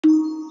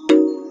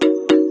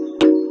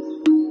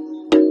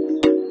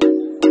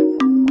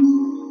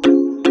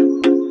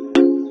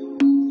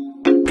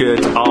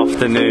good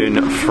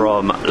afternoon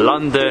from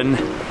London,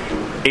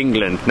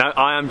 England. No,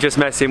 I am just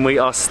messing. We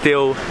are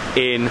still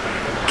in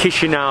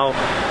Chisinau,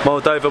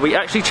 Moldova. We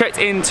actually checked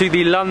into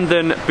the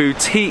London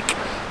boutique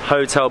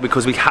hotel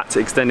because we had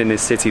to extend in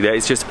this city. There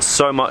is just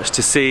so much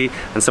to see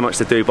and so much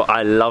to do, but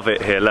I love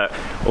it here. Look,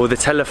 all the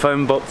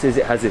telephone boxes.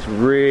 It has this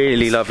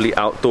really lovely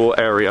outdoor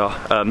area,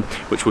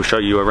 which we'll show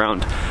you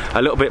around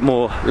a little bit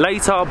more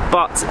later.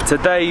 But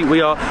today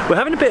we're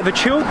having a bit of a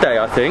chilled day,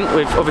 I think.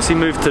 We've obviously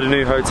moved to the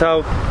new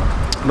hotel,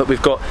 but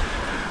we've got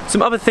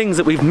some other things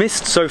that we've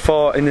missed so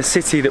far in the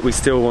city that we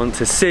still want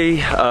to see.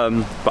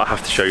 But I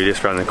have to show you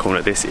this around the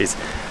corner. This is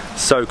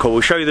so cool.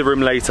 We'll show you the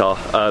room later.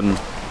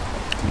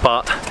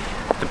 But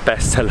the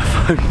best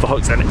telephone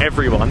box, and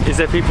everyone, is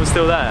there people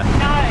still there?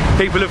 No.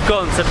 People have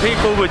gone, so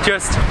people were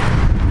just,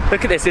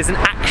 look at this, there's an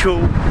actual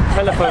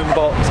telephone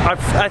box.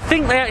 I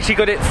think they actually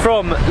got it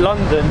from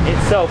London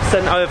itself,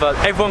 sent over.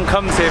 Everyone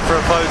comes here for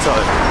a photo.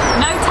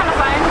 No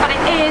telephone, but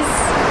it is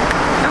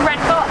a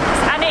red box,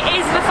 and it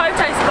is the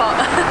photo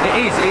spot.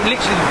 It is, it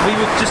literally, we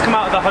would just come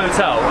out of the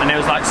hotel and there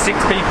was like 6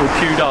 people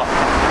queued up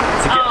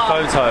to get a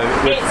photo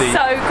with it's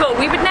so cool.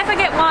 We would never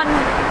get one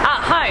at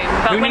home,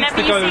 but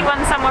whenever you see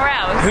one somewhere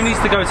else. Who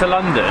needs to go to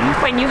London?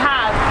 When you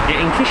have it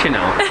in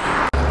Chisinau.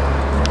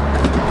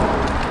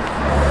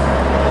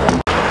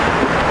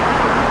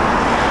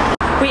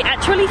 We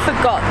actually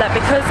forgot that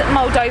because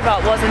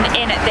Moldova wasn't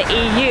in the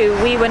EU,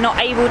 we were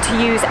not able to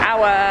use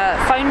our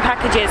phone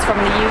packages from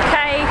the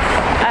UK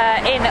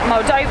in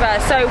Moldova.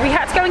 So we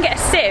had to go and get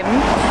a SIM,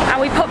 and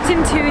we popped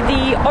into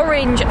the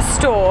Orange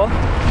store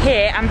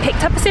here and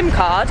picked up a SIM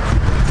card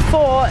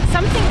for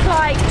something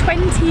like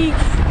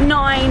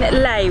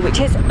 29 lei, which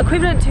is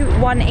equivalent to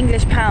 £1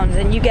 English,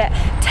 and you get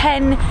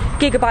 10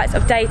 gigabytes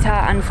of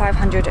data and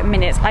 500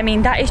 minutes. I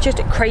mean, that is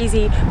just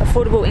crazy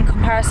affordable in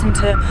comparison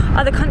to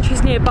other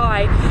countries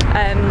nearby.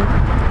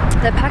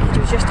 The package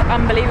was just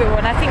unbelievable,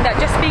 and I think that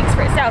just speaks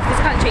for itself. This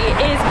country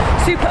is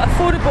super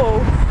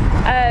affordable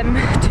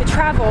to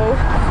travel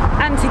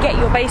and to get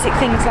your basic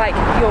things like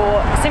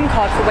your SIM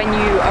card for when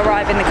you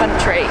arrive in the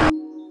country.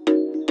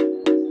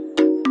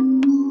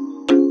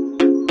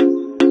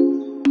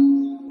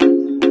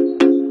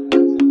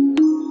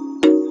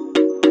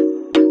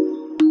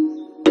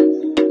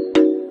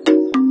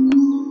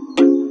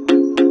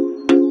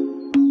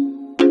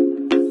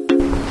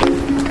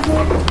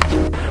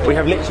 We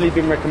have literally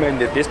been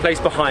recommended this place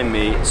behind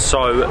me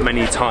so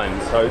many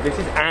times. So this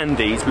is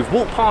Andy's. We've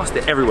walked past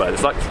it everywhere.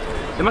 There's like,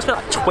 there must be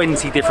like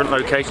 20 different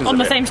locations on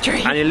the same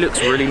street. And it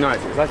looks really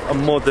nice. It's like a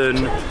modern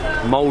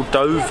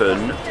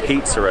Moldovan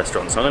pizza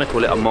restaurant. So I'm going to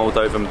call it a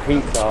Moldovan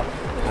pizza.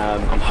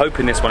 I'm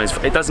hoping this one is,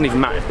 it doesn't even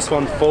matter. If this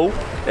one's full,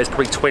 there's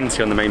probably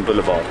 20 on the main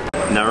boulevard.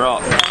 Now we're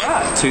up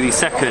to the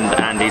second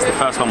Andy's. The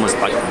first one was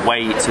like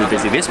way too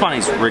busy. This one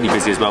is really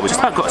busy as well. We just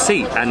about got a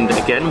seat. And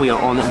again, we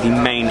are on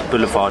the main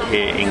boulevard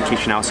here in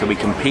Chisinau, so we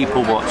can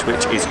people watch,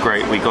 which is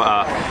great. We got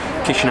our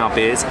Chisinau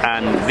beers,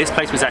 and this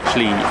place was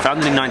actually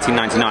founded in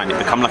 1999. It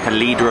became like a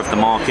leader of the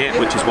market,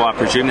 which is why I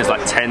presume there's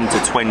like 10 to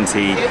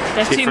 20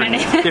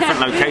 different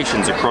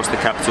locations across the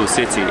capital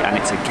city, and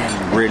it's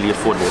again really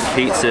affordable.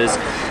 Pizzas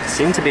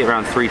seem to be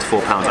around £3 to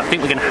 £4. I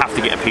think we're going to have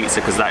to get a pizza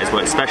because that is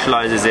what it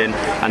specialises in,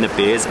 and the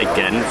beers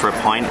again for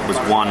a pint was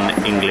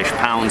 £1 English.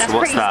 So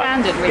what's that?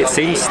 Standard, really. It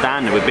seems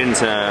standard. We've been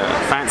to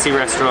fancy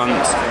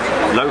restaurants,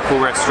 local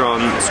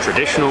restaurants,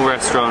 traditional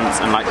restaurants,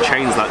 and like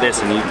chains like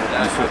this, and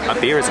a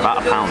beer is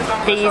about £1.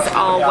 These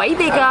are way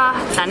bigger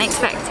than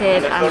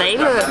expected, and they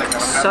look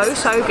so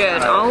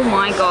good. Oh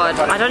my god,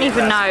 I don't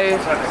even know.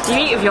 Do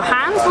you eat with your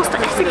hands? What's the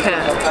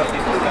etiquette?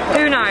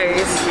 Who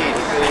knows?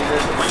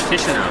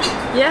 Chisinau.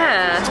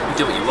 Yeah. You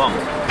do what you want.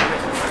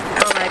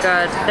 Oh my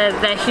god,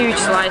 they're huge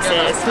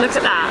slices. Look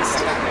at that.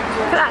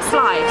 Look at that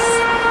slice.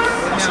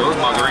 What's yours?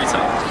 Margarita.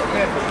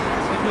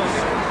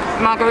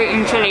 Margarita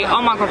and chili.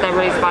 Oh my god, they're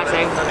really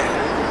spicy.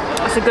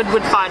 That's a good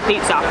wood-fired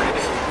pizza.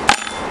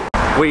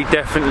 We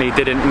definitely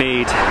didn't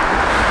need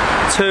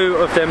 2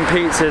 of them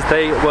pizzas.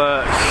 They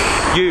were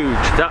huge.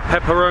 That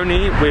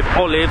pepperoni with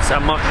olives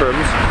and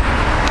mushrooms,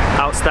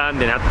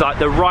 outstanding. Had like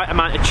the right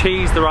amount of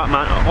cheese, the right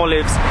amount of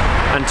olives,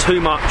 and too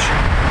much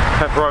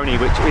pepperoni,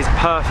 which is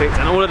perfect.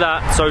 And all of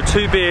that, so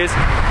 2 beers,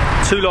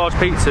 2 large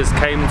pizzas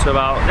came to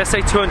about, let's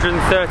say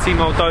 230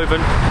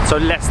 Moldovan, so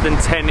less than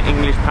 £10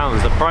 English.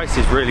 The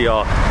prices really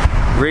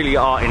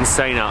are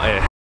insane out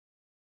here.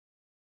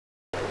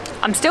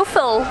 I'm still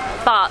full,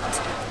 but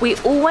we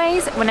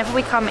always, whenever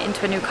we come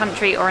into a new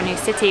country or a new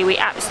city, we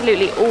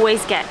absolutely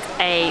always get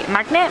a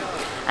magnet,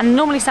 and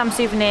normally some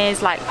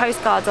souvenirs like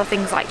postcards or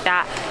things like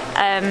that.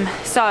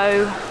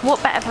 So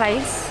what better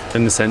place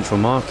in the central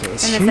market?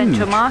 It's huge.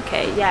 Central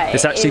market, yeah.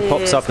 This actually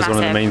pops up as one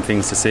of the main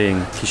things to see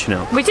in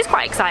Chisinau, which is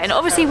quite exciting.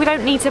 Obviously we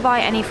don't need to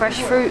buy any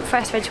fresh fruit,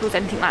 fresh vegetables,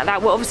 anything like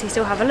that. We'll obviously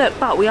still have a look,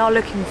 but we are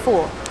looking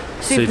for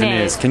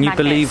souvenirs. Can you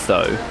magnets. believe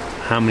though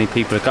how many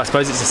people are, I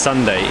suppose it's a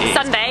Sunday.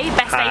 Sunday,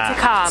 best day to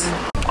come.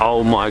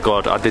 Oh my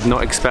god, I did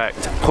not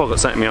expect, oh, I got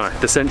something in my eye,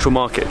 the central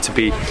market to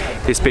be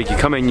this big. You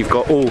come in, you've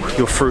got all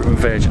your fruit and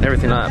veg and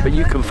everything like that, but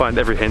you can find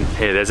everything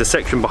here. There's a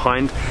section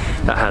behind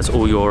that has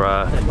all your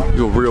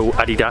real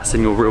Adidas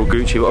and your real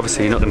Gucci, but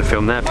obviously you're not going to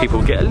film there.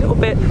 People get a little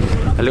bit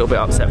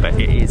upset, but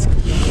it is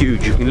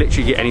huge. You can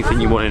literally get anything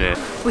you want in it.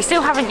 We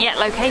still haven't yet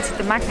located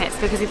the magnets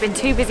because we've been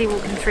too busy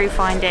walking through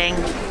finding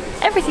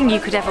everything you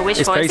could ever wish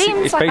for. It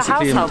seems like a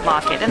household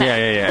market, doesn't it?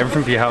 Yeah.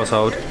 Everything for your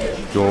household,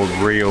 your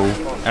real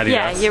Adidas.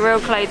 Yeah, your real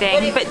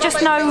clothing, but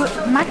just no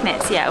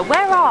magnets yet.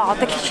 Where are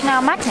the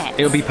Chisinau magnets?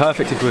 It would be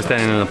perfect if you were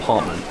staying in an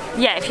apartment.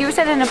 Yeah, if you were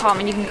staying in an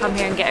apartment, you can come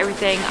here and get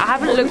everything. I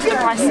haven't looked at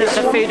the prices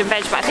of the food and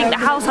veg, but I think the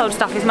household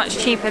stuff is much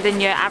cheaper than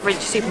your average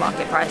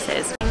supermarket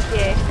prices.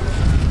 Thank you.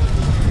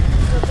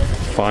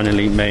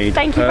 Finally made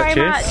Thank you very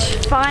much.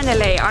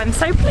 Finally, I'm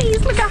so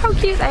pleased. Look at how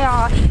cute they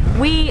are.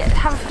 We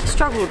have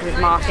struggled with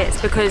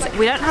markets because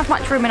we don't have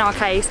much room in our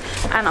case,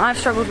 and I've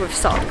struggled with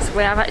socks.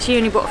 We have actually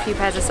only bought a few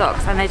pairs of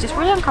socks and they're just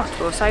really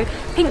uncomfortable. So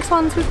Pink's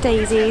ones with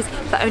daisies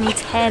for only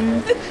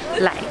 10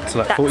 lei. So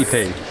like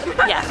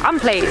 40p. Yeah, I'm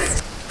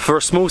pleased. For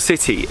a small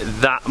city,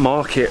 that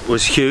market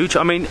was huge.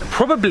 I mean,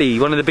 probably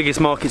one of the biggest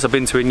markets I've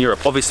been to in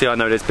Europe. Obviously, I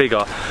know there's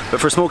bigger,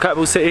 but for a small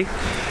capital city,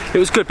 it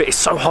was good, but it's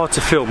so hard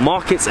to film.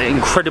 Markets are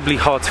incredibly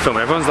hard to film.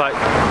 Everyone's like,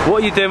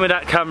 what are you doing with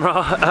that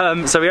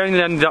camera? So we only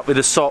ended up with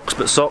the socks,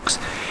 but socks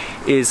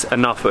is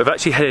enough. But we've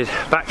actually headed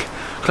back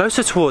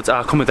closer towards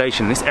our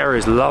accommodation. This area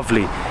is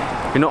lovely.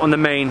 You're not on the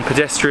main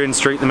pedestrian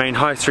street, the main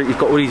high street. You've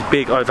got all these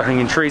big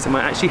overhanging trees, and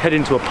we're actually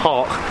heading to a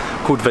park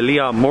called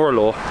Villa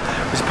Morelor.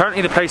 It's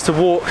apparently the place to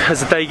walk as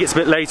the day gets a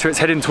bit later. It's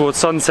heading towards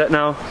sunset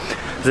now.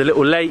 There's a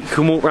little lake you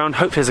can walk around.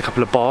 Hopefully there's a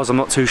couple of bars, I'm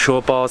not too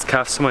sure. Bars,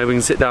 cafes, somewhere we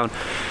can sit down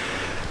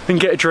and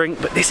get a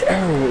drink. But this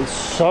area is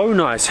so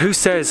nice. Who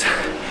says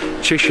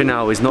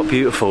Chisinau is not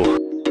beautiful?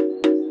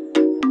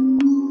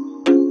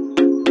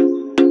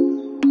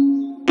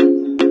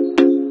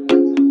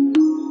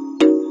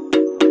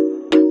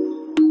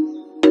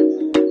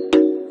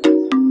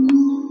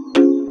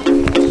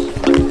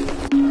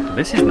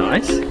 This is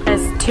nice.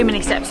 There's too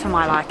many steps for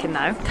my liking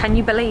though. Can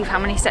you believe how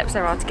many steps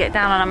there are to get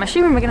down? And I'm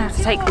assuming we're gonna have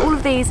to take all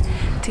of these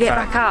to get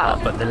back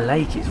up. But the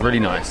lake is really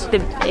nice.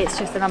 It's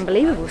just an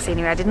unbelievable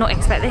scenery. I did not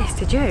expect this,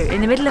 did you?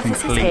 In the middle of the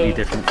city. Completely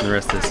different from the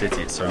rest of the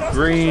city. It's so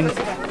green,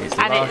 it's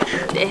lush.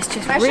 It's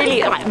just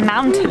really like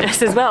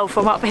mountainous as well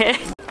from up here.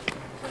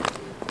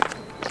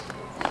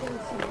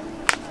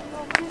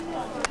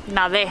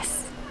 Now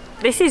this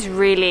is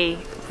really,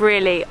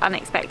 really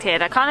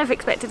unexpected. I kind of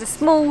expected a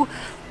small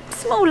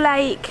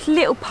lake,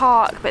 little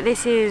park, but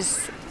this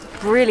is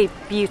really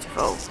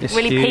beautiful. It's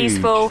really huge.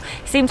 Peaceful.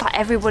 It seems like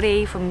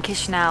everybody from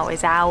Chisinau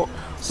is out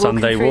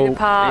Sunday walking through walk. the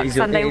park.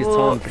 Sunday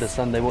walk. Time for the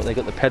Sunday walk. They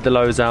got the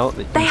pedalos out.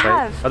 They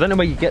have. I don't know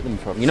where you get them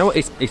from. You know what?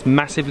 It's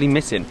massively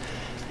missing.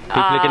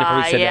 People are going to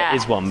probably say there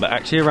is one, but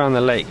actually around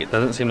the lake, it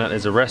doesn't seem like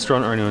there's a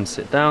restaurant or anyone to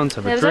sit down to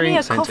have a drink.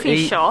 There's only a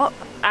coffee shop,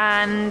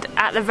 and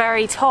at the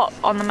very top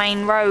on the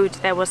main road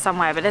there was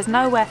somewhere, but there's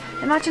nowhere.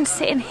 Imagine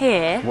sitting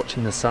here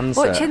watching the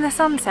sunset. Watching the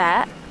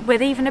sunset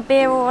with even a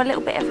beer or a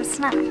little bit of a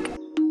snack.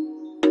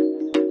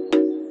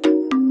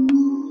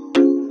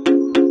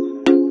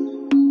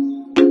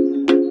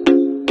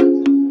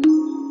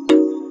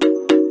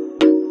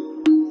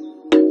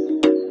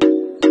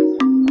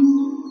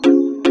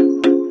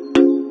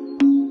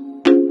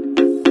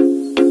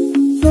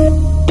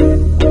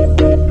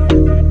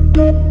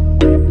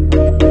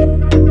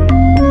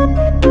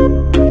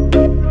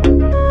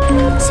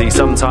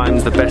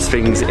 Sometimes the best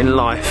things in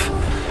life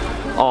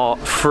are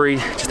free,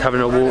 just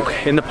having a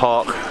walk in the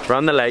park,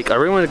 around the lake. I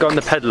really want to go on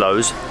the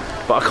pedalos,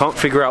 but I can't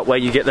figure out where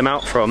you get them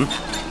out from.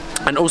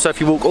 And also if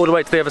you walk all the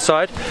way to the other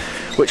side,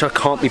 which I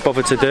can't be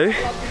bothered to do,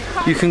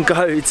 you can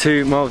go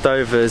to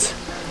Moldova's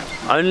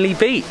only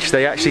beach.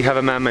 They actually have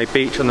a man-made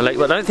beach on the lake,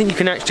 but I don't think you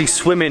can actually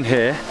swim in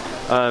here.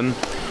 And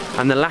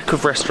the lack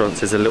of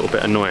restaurants is a little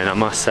bit annoying, I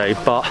must say,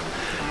 but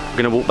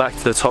we're going to walk back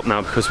to the top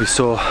now because we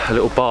saw a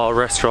little bar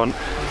restaurant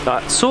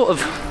that sort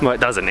of, well, it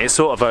doesn't, it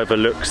sort of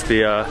overlooks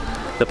the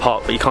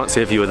park, but you can't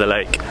see a view of the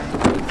lake.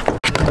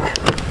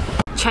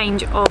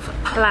 Change of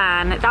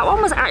plan. That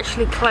one was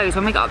actually closed.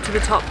 When we got up to the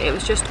top, it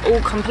was just all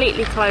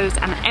completely closed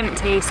and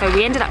empty, so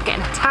we ended up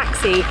getting a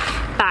taxi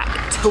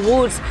back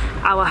towards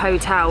our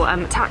hotel.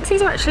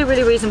 Taxis are actually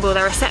really reasonable.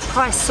 They're a set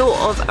price sort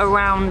of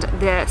around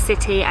the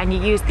city, and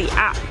you use the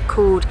app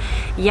called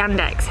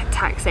Yandex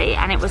Taxi,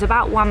 and it was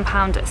about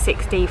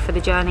 £1.60 for the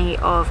journey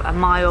of a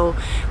mile,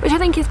 which I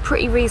think is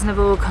pretty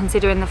reasonable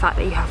considering the fact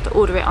that you have to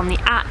order it on the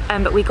app.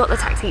 But we got the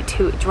taxi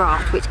to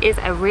Draft, which is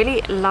a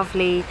really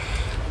lovely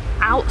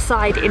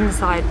outside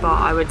inside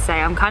bar, I would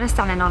say. I'm kind of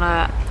standing on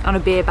a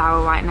beer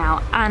barrel right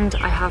now, and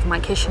I have my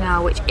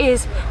Chisinau, which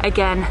is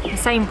again the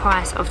same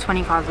price of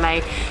 25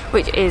 lei,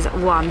 which is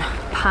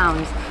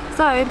 £1.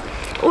 So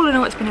all in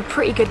all, it's been a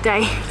pretty good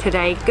day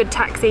today. Good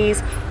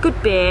taxis,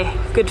 good beer,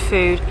 good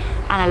food,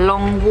 and a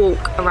long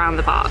walk around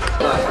the park.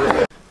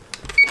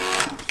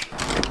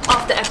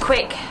 After a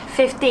quick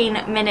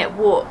 15-minute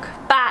walk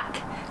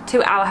back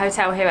to our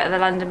hotel here at the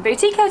London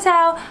Boutique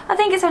Hotel, I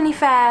think it's only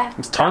fair.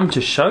 It's time to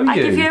show you. I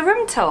give you a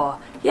room tour.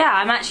 Yeah,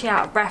 I'm actually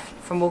out of breath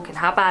from walking.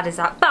 How bad is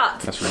that?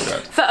 But that's really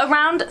good. For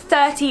around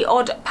 £30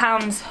 odd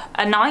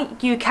a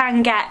night, you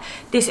can get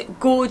this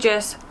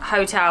gorgeous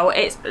hotel.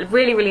 It's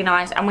really, really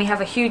nice, and we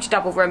have a huge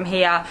double room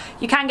here.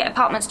 You can get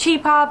apartments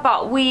cheaper,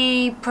 but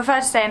we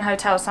prefer to stay in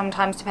hotels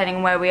sometimes depending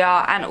on where we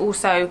are, and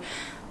also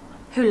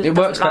it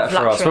works better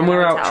for us. When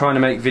we're out trying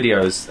to make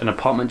videos, an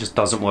apartment just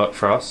doesn't work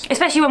for us.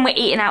 Especially when we're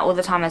eating out all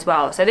the time as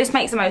well. So this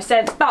makes the most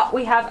sense. But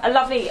we have a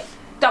lovely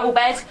double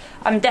bed.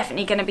 I'm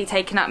definitely going to be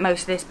taking up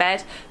most of this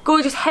bed.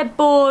 Gorgeous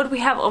headboard. We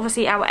have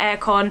obviously our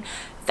aircon.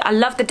 I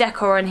love the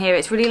decor in here.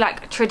 It's really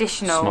like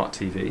traditional. Smart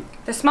TV.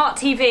 The smart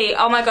TV.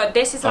 Oh my god,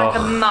 this is like a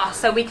must.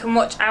 So we can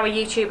watch our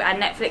YouTube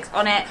and Netflix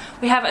on it.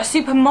 We have a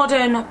super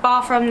modern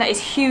bathroom that is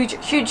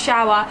huge, huge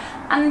shower.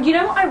 And you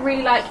know what I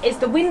really like is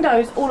the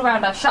windows all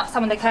around. I've shut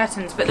some of the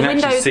curtains, but the windows.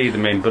 You can actually see the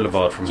main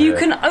boulevard from here. You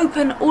can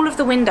open all of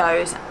the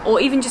windows, or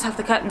even just have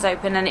the curtains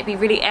open, and it'd be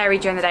really airy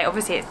during the day.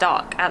 Obviously, it's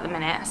dark at the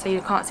minute, so you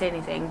can't see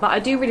anything. But I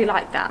do really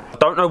like that. I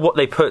don't know what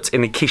they put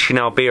in the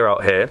Chisinau beer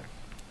out here,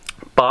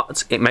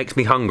 but it makes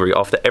me hungry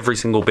after every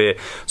single beer.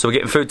 So we're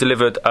getting food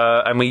delivered,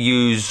 and we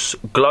use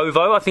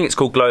Glovo. I think it's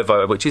called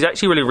Glovo, which is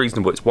actually really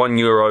reasonable. It's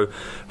 €1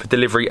 for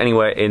delivery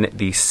anywhere in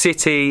the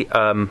city.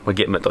 We're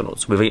getting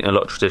McDonald's. We've eaten a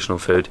lot of traditional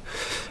food.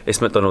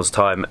 It's McDonald's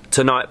time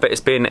tonight, but it's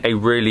been a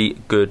really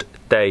good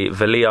day.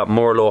 Velia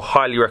Moralor,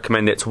 highly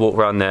recommend it to walk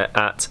around there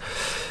at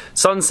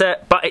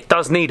sunset, but it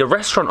does need a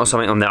restaurant or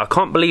something on there. I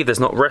can't believe there's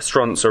not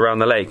restaurants around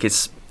the lake.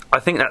 I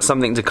think that's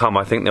something to come.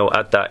 I think they'll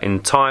add that in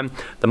time.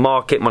 The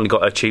market, Molly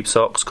got her cheap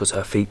socks because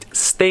her feet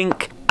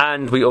stink.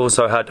 And we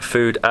also had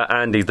food at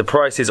Andy's. The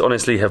prices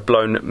honestly have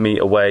blown me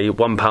away.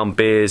 £1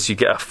 beers, you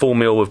get a full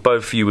meal with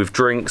both of you with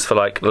drinks for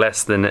like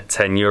less than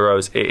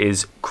 €10. It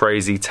is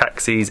crazy.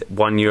 Taxis,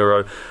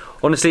 €1.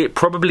 Honestly, it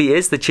probably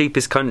is the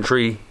cheapest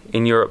country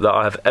in Europe that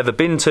I have ever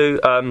been to.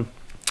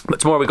 But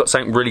tomorrow we've got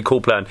something really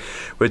cool planned.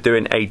 We're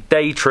doing a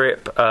day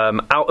trip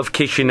out of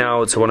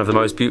Chisinau to one of the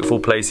most beautiful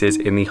places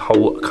in the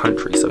whole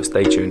country, so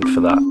stay tuned for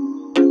that.